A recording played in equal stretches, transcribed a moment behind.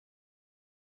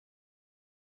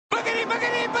boogity,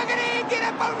 boogity, boogity,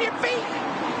 get up on your feet.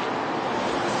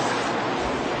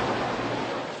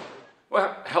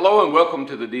 Well, hello and welcome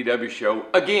to the DW Show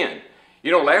again.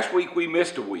 You know, last week we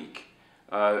missed a week.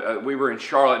 We were in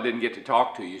Charlotte, didn't get to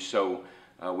talk to you, so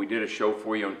we did a show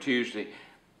for you on Tuesday.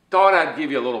 Thought I'd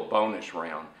give you a little bonus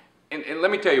round. And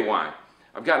let me tell you why.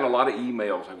 I've gotten a lot of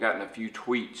emails, I've gotten a few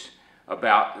tweets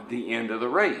about the end of the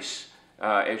race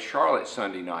at Charlotte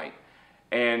Sunday night.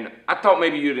 And I thought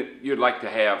maybe you'd like to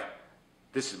have,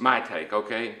 this is my take,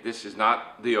 okay? This is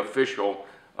not the official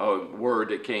word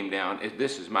that came down.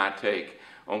 This is my take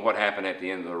on what happened at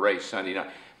the end of the race Sunday night.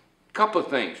 Couple of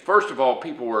things. First of all,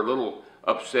 people were a little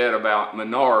upset about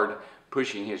Menard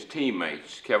pushing his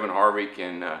teammates, Kevin Harvick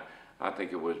and I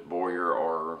think it was Boyer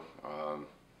or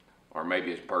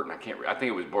maybe it's Burton. I think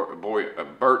it was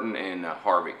Burton and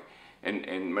Harvick,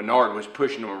 and Menard was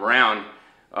pushing them around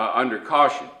under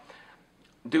caution.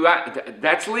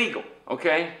 That's legal,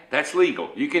 okay? That's legal.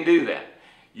 You can do that.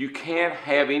 You can't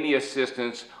have any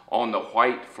assistance on the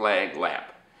white flag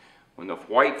lap. When the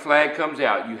white flag comes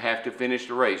out, you have to finish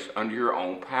the race under your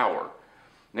own power.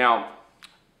 Now,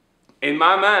 in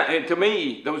my mind, and to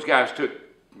me, those guys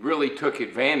really took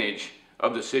advantage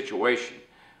of the situation.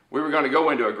 We were going to go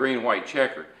into a green-white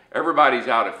checker. Everybody's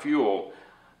out of fuel.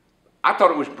 I thought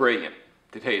it was brilliant,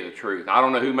 to tell you the truth. I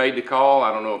don't know who made the call.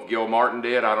 I don't know if Gil Martin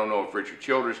did. I don't know if Richard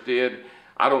Childress did.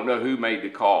 I don't know who made the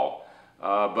call.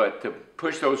 But to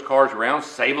push those cars around,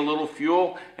 save a little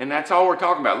fuel, and that's all we're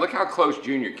talking about. Look how close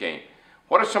Junior came.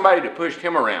 What if somebody had pushed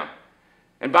him around?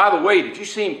 And by the way, did you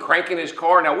see him cranking his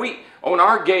car? Now, on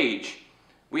our gauge,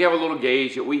 we have a little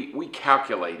gauge that we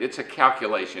calculate. It's a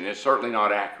calculation. It's certainly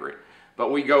not accurate.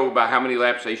 But we go by how many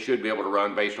laps they should be able to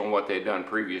run based on what they had done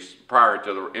prior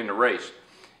to in the race.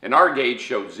 And our gauge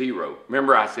showed 0.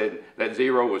 Remember I said that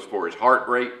 0 was for his heart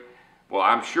rate? Well,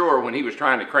 I'm sure when he was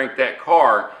trying to crank that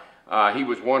car, he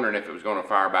was wondering if it was going to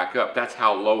fire back up. That's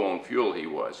how low on fuel he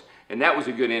was. And that was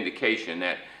a good indication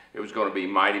that it was going to be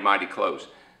mighty, mighty close.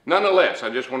 Nonetheless, I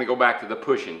just want to go back to the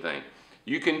pushing thing.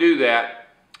 You can do that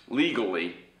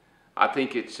legally. I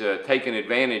think it's taking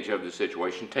advantage of the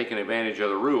situation, taking advantage of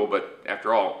the rule, but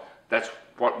after all, that's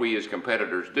what we as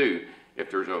competitors do. If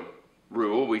there's a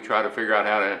rule, we try to figure out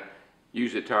how to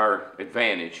use it to our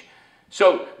advantage.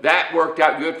 So that worked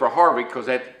out good for Harvick because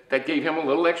that gave him a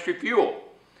little extra fuel.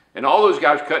 And all those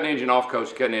guys cutting engine off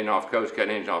coast, cutting engine off coast,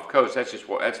 cutting engine off coast,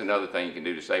 that's another thing you can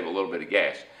do to save a little bit of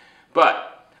gas.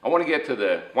 But I want to get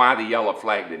to why the yellow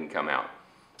flag didn't come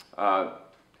out.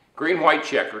 Green-white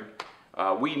checkered.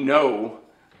 We know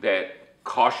that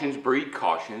cautions breed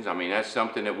cautions. I mean, that's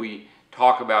something that we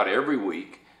talk about every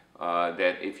week,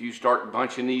 that if you start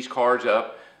bunching these cars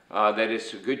up, that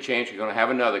it's a good chance you're going to have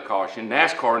another caution.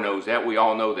 NASCAR knows that. We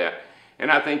all know that. And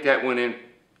I think that went in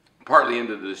partly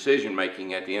into the decision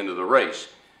making at the end of the race.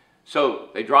 So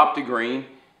they dropped the green.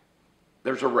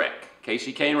 There's a wreck.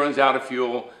 Casey Kane runs out of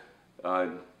fuel.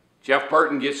 Jeff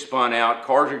Burton gets spun out.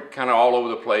 Cars are kind of all over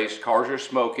the place. Cars are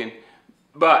smoking.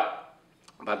 But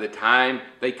by the time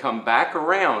they come back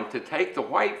around to take the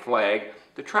white flag,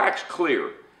 the track's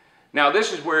clear. Now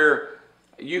this is where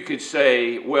you could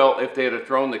say, well, if they had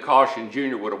thrown the caution,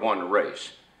 Junior would have won the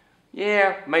race.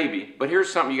 Yeah, maybe, but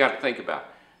here's something you got to think about.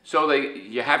 So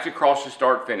you have to cross the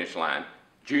start-finish line.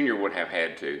 Junior would have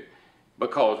had to,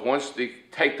 because once they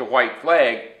take the white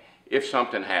flag, if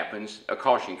something happens, a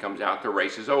caution comes out, the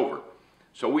race is over.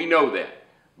 So we know that.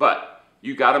 But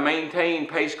you got to maintain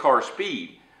pace car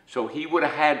speed. So he would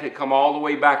have had to come all the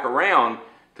way back around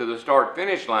to the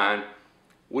start-finish line.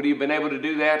 Would he have been able to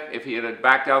do that if he had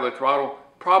backed out of the throttle?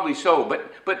 Probably so.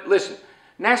 But listen,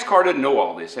 NASCAR doesn't know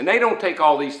all this, and they don't take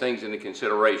all these things into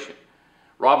consideration.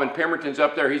 Robin Pemberton's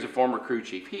up there. He's a former crew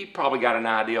chief. He probably got an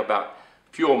idea about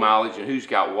fuel mileage and who's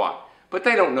got what. But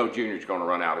they don't know Junior's going to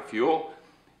run out of fuel.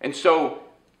 And so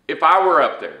if I were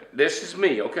up there, this is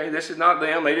me, okay? This is not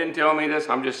them. They didn't tell me this.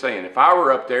 I'm just saying, if I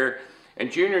were up there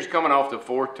and Junior's coming off the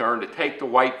 4th turn to take the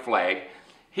white flag,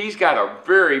 he's got a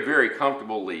very, very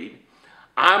comfortable lead.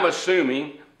 I'm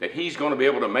assuming that he's going to be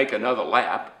able to make another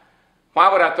lap.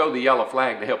 Why would I throw the yellow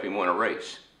flag to help him win a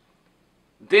race?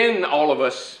 Then all of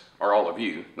us, or all of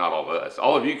you, not all of us,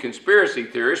 all of you conspiracy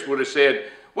theorists would have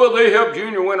said, well, they helped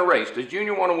Junior win a race. Does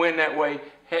Junior want to win that way?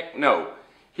 Heck no.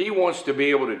 He wants to be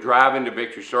able to drive into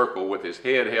victory circle with his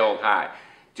head held high.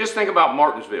 Just think about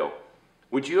Martinsville.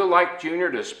 Would you have liked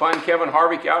Junior to spun Kevin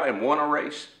Harvick out and won a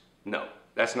race? No,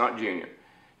 that's not Junior.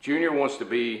 Junior wants to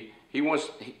be,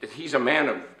 he's a man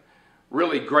of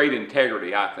really great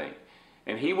integrity, I think.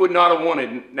 And he would not have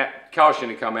wanted that caution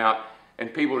to come out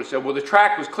And people would have said, well, the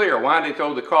track was clear. Why did they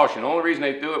throw the caution? The only reason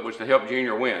they threw it was to help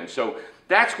Junior win. So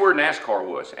that's where NASCAR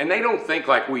was. And they don't think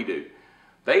like we do.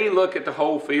 They look at the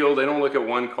whole field. They don't look at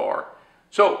one car.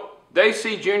 So they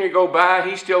see Junior go by.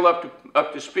 He's still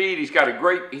up to speed. He's got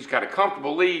a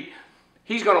comfortable lead.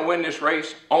 He's going to win this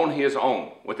race on his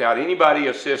own without anybody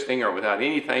assisting or without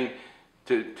anything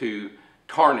to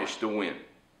tarnish the win.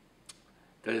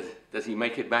 Does he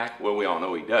make it back? Well, we all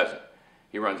know he doesn't.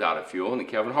 He runs out of fuel, and then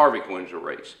Kevin Harvick wins the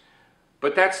race.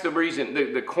 But that's the reason.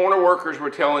 The corner workers were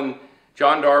telling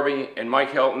John Darby and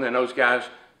Mike Helton and those guys,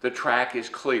 the track is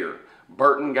clear.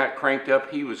 Burton got cranked up.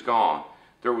 He was gone.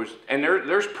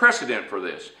 There's precedent for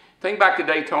this. Think back to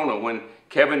Daytona when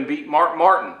Kevin beat Mark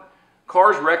Martin.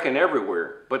 Cars wrecking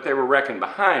everywhere, but they were wrecking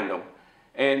behind them,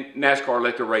 and NASCAR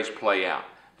let the race play out.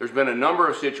 There's been a number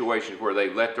of situations where they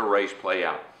let the race play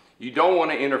out. You don't want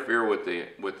to interfere with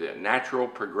the natural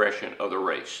progression of the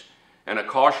race. And a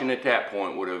caution at that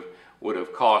point would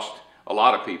have cost a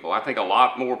lot of people. I think a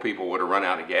lot more people would have run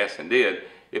out of gas than did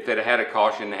if they'd have had a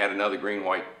caution and had another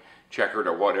green-white checkered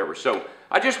or whatever. So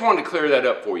I just wanted to clear that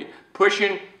up for you.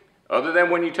 Pushing, other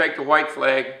than when you take the white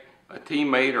flag, a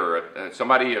teammate or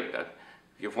somebody, if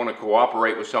you want to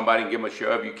cooperate with somebody and give them a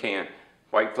shove, you can.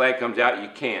 White flag comes out, you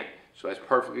can't. So that's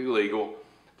perfectly legal.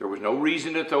 There was no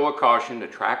reason to throw a caution. The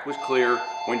track was clear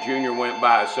when Junior went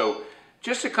by. So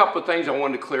just a couple of things I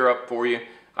wanted to clear up for you.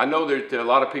 I know that a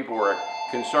lot of people were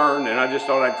concerned, and I just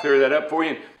thought I'd clear that up for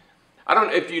you. I don't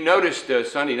know if you noticed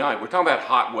Sunday night, we're talking about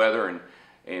hot weather,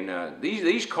 and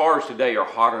these cars today are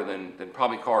hotter than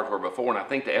probably cars were before, and I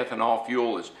think the ethanol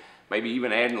fuel is maybe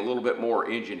even adding a little bit more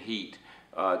engine heat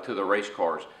to the race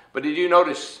cars. But did you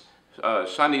notice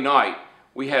Sunday night,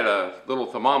 we had a little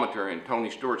thermometer in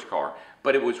Tony Stewart's car,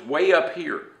 but it was way up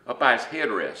here, up by his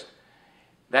headrest.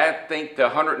 I think the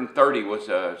 130 was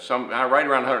right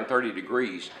around 130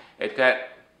 degrees at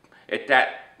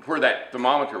where that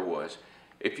thermometer was.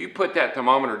 If you put that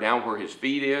thermometer down where his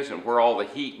feet is and where all the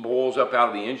heat boils up out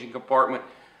of the engine compartment,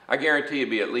 I guarantee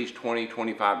it'd be at least 20,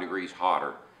 25 degrees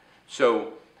hotter.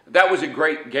 So that was a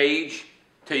great gauge,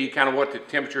 tell you kind of what the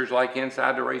temperature is like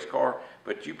inside the race car.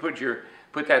 But you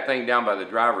put that thing down by the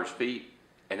driver's feet,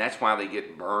 and that's why they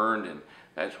get burned, and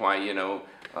that's why, you know,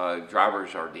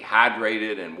 drivers are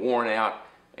dehydrated and worn out.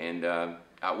 And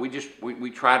we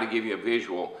try to give you a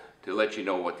visual to let you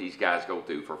know what these guys go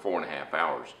through for 4.5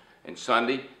 hours. And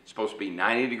Sunday, it's supposed to be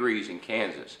 90 degrees in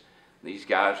Kansas. These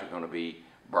guys are going to be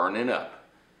burning up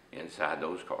inside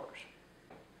those cars.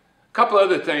 A couple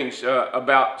other things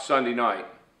about Sunday night.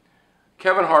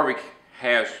 Kevin Harvick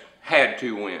has had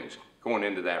 2 wins going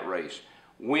into that race.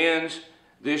 Wins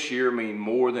this year mean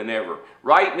more than ever.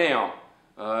 Right now,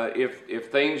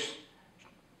 if things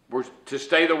were to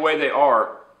stay the way they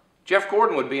are, Jeff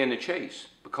Gordon would be in the chase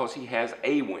because he has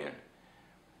a win.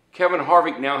 Kevin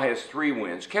Harvick now has 3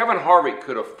 wins. Kevin Harvick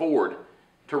could afford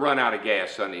to run out of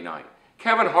gas Sunday night.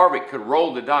 Kevin Harvick could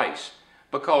roll the dice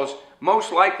because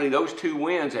most likely those 2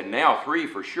 wins, and now 3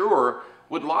 for sure,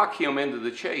 would lock him into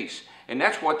the chase. And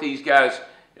that's what these guys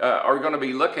are going to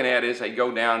be looking at as they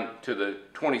go down to the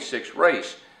 26th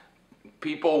race.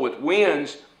 People with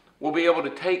wins will be able to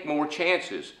take more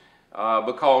chances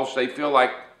because they feel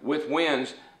like with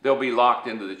wins, they'll be locked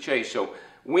into the chase. So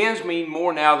wins mean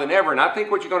more now than ever. And I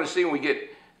think what you're going to see when we get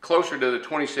closer to the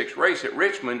 26th race at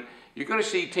Richmond, you're going to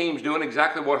see teams doing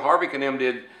exactly what Harvick and them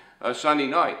did Sunday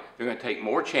night. They're going to take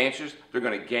more chances. They're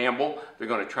going to gamble. They're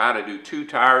going to try to do 2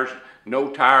 tires,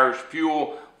 no tires,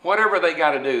 fuel, whatever they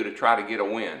got to do to try to get a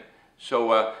win.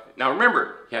 So now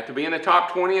remember, you have to be in the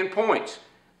top 20 in points.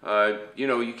 You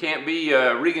know, you can't be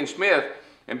Regan Smith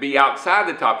and be outside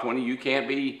the top 20. You can't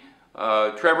be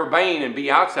Trevor Bayne and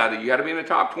be outside it. You got to be in the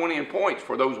top 20 in points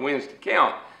for those wins to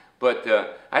count. But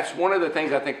that's one of the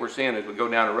things I think we're seeing as we go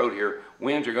down the road here.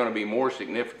 Wins are going to be more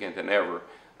significant than ever,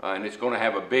 and it's going to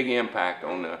have a big impact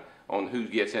on who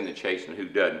gets in the chase and who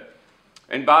doesn't.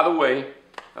 And by the way,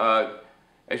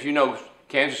 as you know,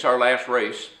 Kansas our last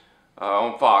race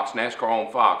on Fox, NASCAR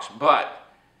on Fox. But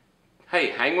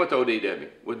hey, hang with ODW.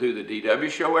 We'll do the DW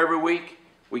show every week.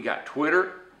 We got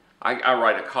Twitter. I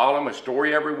write a column, a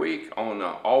story every week on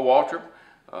AllWaltrip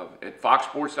at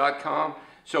foxsports.com.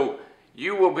 So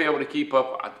you will be able to keep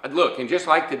up. Look, and just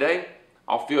like today,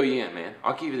 I'll fill you in, man.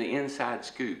 I'll give you the inside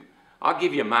scoop. I'll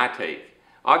give you my take.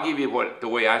 I'll give you the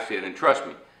way I see it. And trust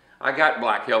me, I got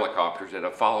black helicopters that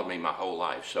have followed me my whole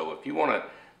life. So if you want to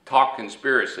talk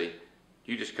conspiracy,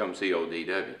 you just come see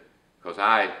ODW. Because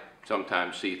I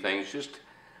sometimes see things just,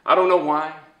 I don't know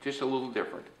why, just a little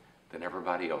different than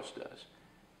everybody else does.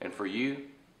 And for you,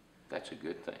 that's a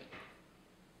good thing.